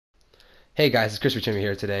Hey guys, it's Chris Richimi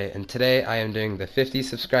here today, and today I am doing the 50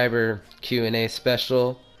 subscriber Q&A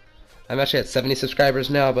special. I'm actually at 70 subscribers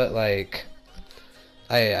now, but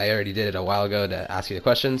I already did it a while ago to ask you the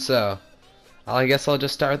questions, so I guess I'll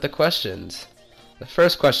just start with the questions. The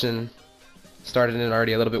first question, started in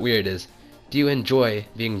already a little bit weird, is do you enjoy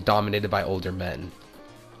being dominated by older men?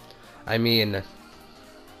 I mean,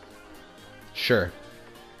 sure.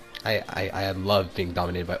 I love being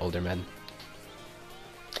dominated by older men.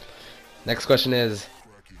 Next question is,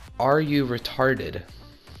 are you retarded?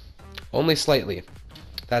 Only slightly.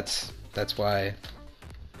 That's why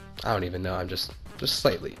I don't even know. I'm just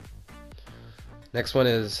slightly. Next one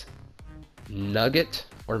is nugget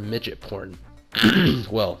or midget porn.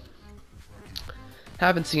 Well,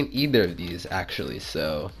 haven't seen either of these actually,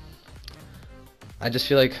 so I just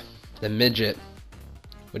feel like the midget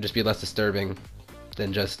would just be less disturbing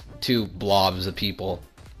than just two blobs of people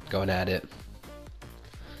going at it.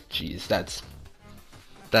 Jeez, that's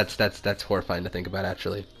horrifying to think about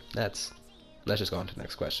actually. Let's just go on to the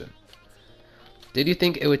next question. Did you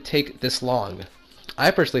think it would take this long?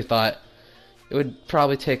 I personally thought it would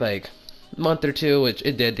probably take like a month or two, which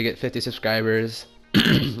it did to get 50 subscribers.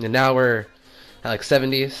 And now we're at like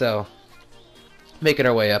 70, so making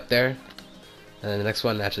our way up there. And then the next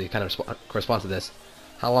one actually kind of corresponds to this.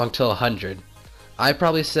 How long till 100? I'd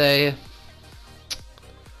probably say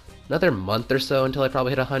another month or so until I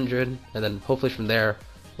probably hit 100, and then hopefully from there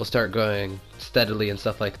we'll start going steadily and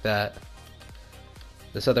stuff like that.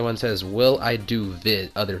 This other one says, will I do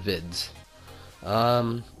other vids?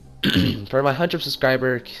 For my 100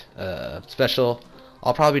 subscriber special,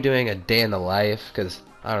 I'll probably be doing a day in the life, because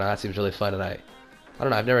I don't know, that seems really fun, and I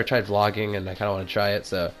don't know, I've never tried vlogging and I kind of want to try it,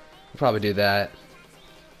 so I'll probably do that.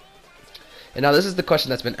 And now this is the question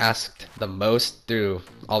that's been asked the most through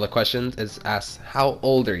all the questions, is asked, how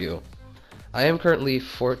old are you? I am currently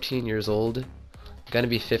 14 years old, gonna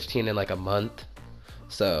be 15 in like a month,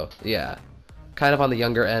 so yeah, kind of on the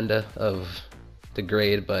younger end of the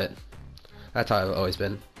grade, but that's how I've always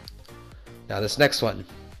been. Now this next one,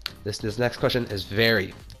 this next question is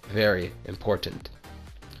very, very important.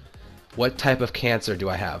 What type of cancer do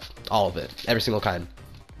I have? All of it, every single kind.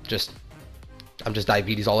 I'm just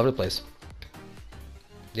diabetes all over the place.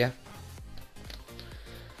 Yeah.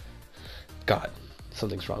 God,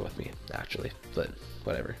 something's wrong with me, actually, but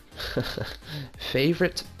whatever.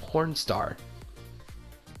 Favorite porn star?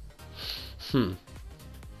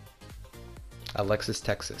 Alexis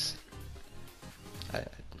Texas. I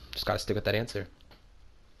just gotta stick with that answer.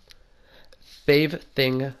 Fave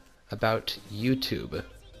thing about YouTube?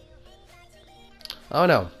 Oh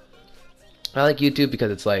no. I like YouTube because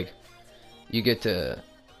it's like, you get to,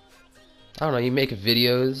 I don't know, you make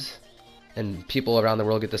videos and people around the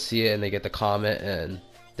world get to see it and they get to comment and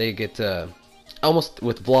they get to, almost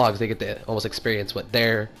with vlogs, they get to almost experience what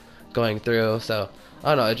they're going through. So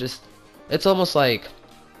I don't know, it's almost like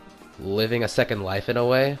living a second life in a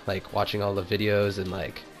way, like watching all the videos and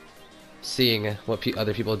like seeing what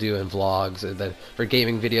other people do in vlogs. And then for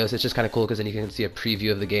gaming videos, it's just kind of cool because then you can see a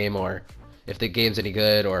preview of the game, or if the game's any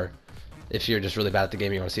good, or if you're just really bad at the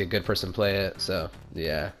game, you want to see a good person play it. So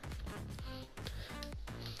yeah.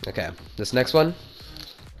 Okay, this next one.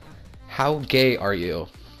 How gay are you?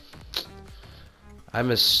 I'm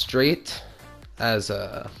as straight as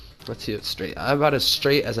a, let's see, it's straight. I'm about as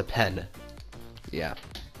straight as a pen. Yeah,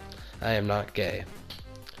 I am not gay.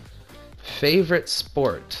 Favorite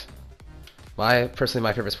sport? Personally,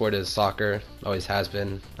 my favorite sport is soccer. Always has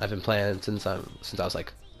been. I've been playing since I was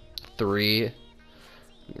like 3.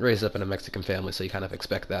 Raised up in a Mexican family, so you kind of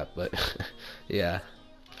expect that, but yeah.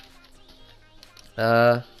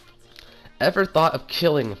 Ever thought of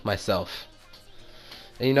killing myself?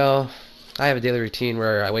 And, you know, I have a daily routine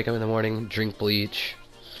where I wake up in the morning, drink bleach,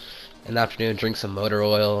 in the afternoon drink some motor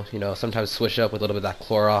oil, you know, sometimes switch up with a little bit of that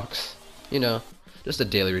Clorox, you know, just a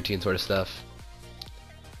daily routine sort of stuff.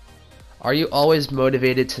 Are you always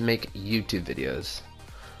motivated to make YouTube videos?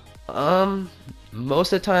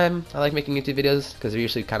 Most of the time I like making YouTube videos because they're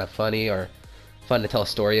usually kind of funny or fun to tell a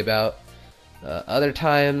story about. Other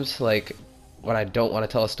times, like when I don't want to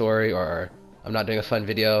tell a story or I'm not doing a fun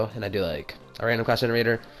video and I do like a random class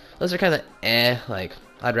generator, those are kind of like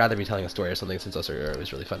I'd rather be telling a story or something since those are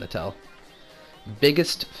always really fun to tell.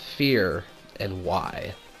 Biggest fear and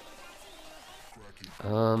why?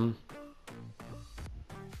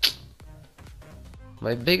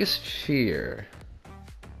 My biggest fear,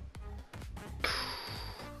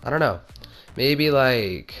 I don't know, maybe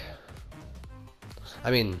like,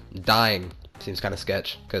 I mean, dying seems kind of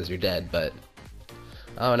sketch because you're dead, but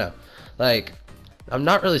I don't know. Like, I'm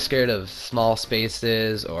not really scared of small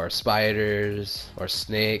spaces or spiders or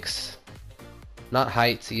snakes. Not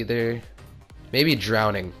heights either. Maybe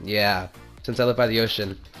drowning. Yeah, since I live by the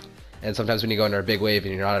ocean, and sometimes when you go under a big wave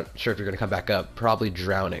and you're not sure if you're gonna come back up, probably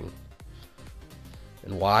drowning.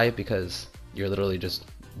 And why? Because you're literally just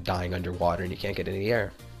dying underwater and you can't get any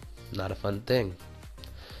air. Not a fun thing.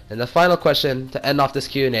 And the final question to end off this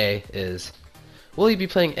Q&A is, will you be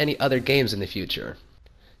playing any other games in the future?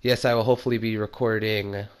 Yes, I will hopefully be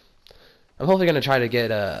recording. I'm hopefully going to try to get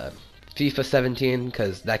FIFA 17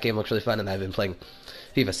 because that game looks really fun, and I've been playing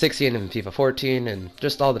FIFA 16 and FIFA 14 and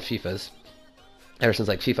just all the FIFAs ever since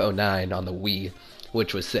like FIFA 09 on the Wii,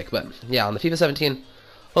 which was sick. But yeah, on the FIFA 17,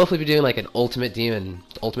 hopefully be doing like an Ultimate Team and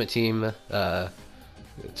Ultimate Team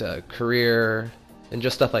career and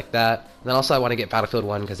just stuff like that. And then also I want to get Battlefield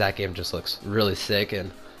 1 because that game just looks really sick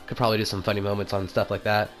and could probably do some funny moments on stuff like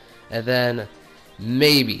that. And then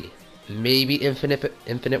maybe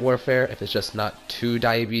Infinite Warfare if it's just not too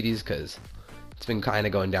diabetes, because it's been kind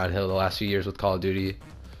of going downhill the last few years with Call of Duty.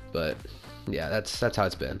 But yeah, that's how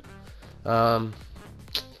it's been.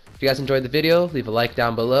 If you guys enjoyed the video, leave a like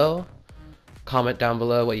down below, comment down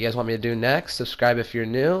below what you guys want me to do next, subscribe if you're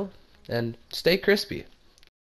new, and stay crispy.